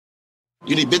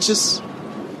You need bitches?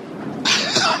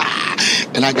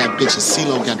 And I got bitches.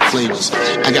 CeeLo got flavors.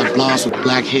 I got blondes with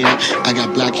black hair. I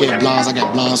got black hair blondes. I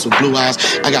got blondes with blue eyes.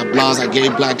 I got blondes. I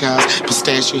gave black eyes.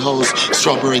 Pistachio hoes.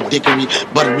 Strawberry dickory.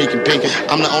 Butterican pink.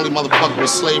 I'm the only motherfucker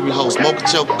with slavery hoes. Mocha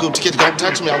choke. Gucci kid. Don't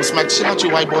touch me. I will smack the shit out you,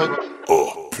 white boy.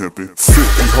 Pimpin'. 50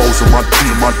 hoes on my D.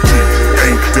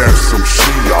 Ain't that some shit?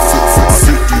 50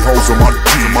 hoes on my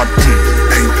D.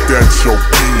 Ain't that your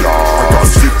PR? I got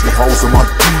 50 hoes on my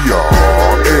D.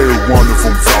 Every one of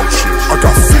them vouching. I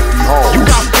got 50 hoes. You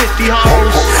got 50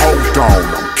 hoes? Hold on,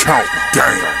 I'm counting.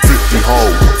 Damn. 50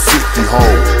 hoes, 50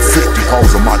 hoes, 50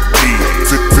 hoes on my D.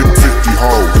 50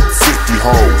 hoes, 50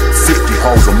 hoes, 50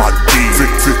 hoes on my D.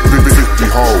 50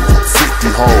 hoes,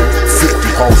 50 hoes,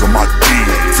 50 hoes on my D.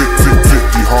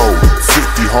 50 hoes,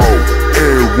 50 hoes,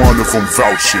 every one of them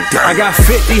vouching. I got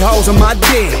 50 hoes on my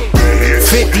dick,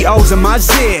 50 O's on my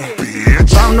zip.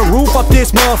 Round the roof up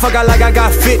this motherfucker like I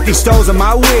got 50 stoves on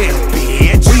my whip.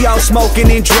 We out smoking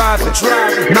and driving.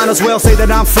 Might as well say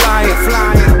that I'm flying.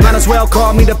 Might as well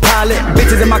call me the pilot.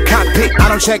 Bitches in my cockpit, I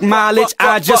don't check mileage.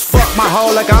 I just fuck my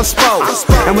hoe like I'm supposed.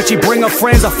 And when she bring her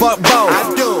friends, I fuck both.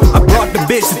 I brought the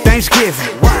bitch to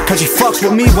Thanksgiving, cause she fucks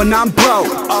with me when I'm broke.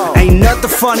 Ain't nothing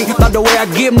funny about the way I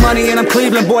get money, and them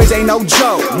Cleveland boys ain't no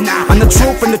joke. I'm the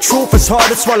truth, and the truth is hard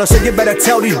to swallow, so you better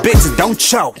tell these bitches don't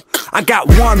choke. I got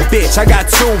one bitch, I got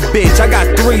two bitch, I got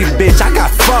three bitch, I got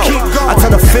four. I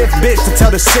tell the fifth bitch to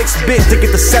tell the sixth bitch to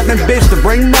get the seventh bitch to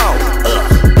bring more.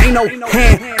 Ain't no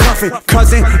handcuffing,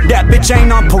 cousin, that bitch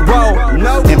ain't on parole. And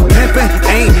pimpin'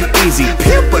 ain't easy,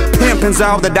 but pimpin's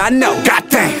all that I know.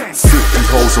 Goddamn. 50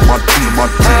 hoes on my D,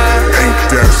 ain't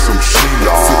that some shit?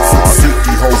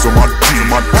 50 hoes on my D,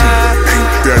 ain't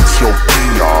that your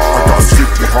PR? I got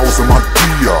 50 hoes on my D,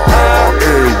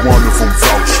 every one of them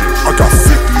vouching. I got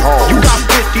 50 hoes. You got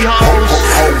 50 hoes?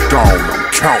 Hold on, I'm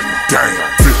counting. Damn.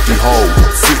 50 hoes,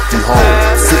 50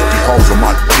 hoes, 50 hoes on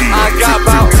my D. I got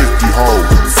about 50 hoes,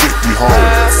 50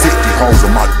 hoes, 50 hoes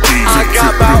on my D. I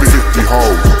got about 50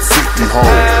 hoes, 50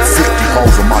 hoes, 50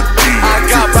 hoes on my D. I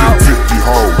got about 50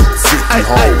 hoes, 50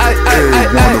 hoes, every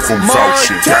one of them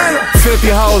vouching. Damn. 50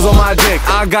 hoes on my dick,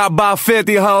 I got about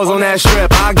 50 hoes on that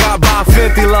strip. I got about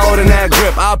 50 load in that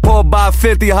grip. I pull about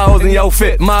 50 hoes in your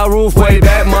fit. My roof way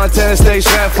back, Montana stay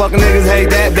strapped. Fucking niggas hate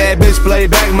that, bad bitch play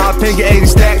back. My pinky 80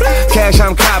 stacks, cash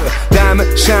I'm copping.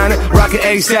 Diamond shining, rockin'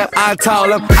 ASAP. I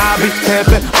told them I be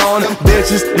pimpin' on them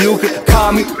bitches. You can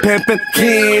call me Pimpin'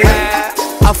 King.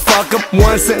 I fuck up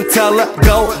once and tell her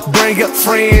go bring a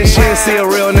friend. She ain't see a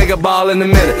real nigga ball in the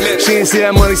middle. She ain't see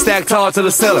that money stacked tall to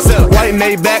the ceiling. White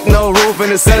made back, no roof in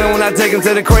the ceiling. When I take him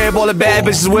to the crib, all the bad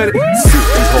bitches with it. 50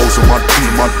 hoes on my D,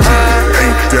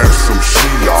 ain't that some shit?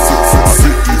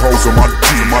 50 hoes on my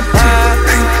D,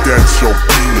 ain't that your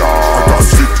PR? I got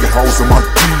 50 hoes on my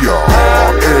D,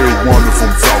 every one of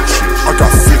them vouching. I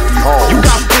got 50 hoes. You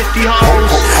got 50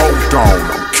 hoes? Hold on,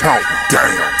 I'm counting.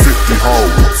 Damn. 50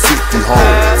 hoes, 50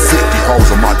 hoes, 50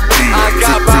 hoes on my D. I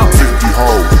got about 50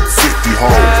 hoes, 50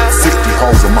 hoes, 50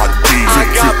 hoes on my D. I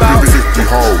got about 50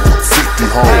 hoes, 50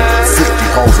 hoes,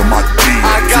 50 hoes on my D.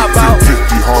 I got about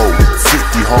 50 hoes,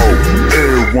 50 hoes,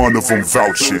 every one of them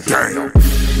vouching. Damn.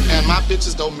 And my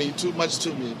bitches don't mean too much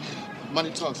to me.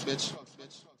 Money talks, bitch.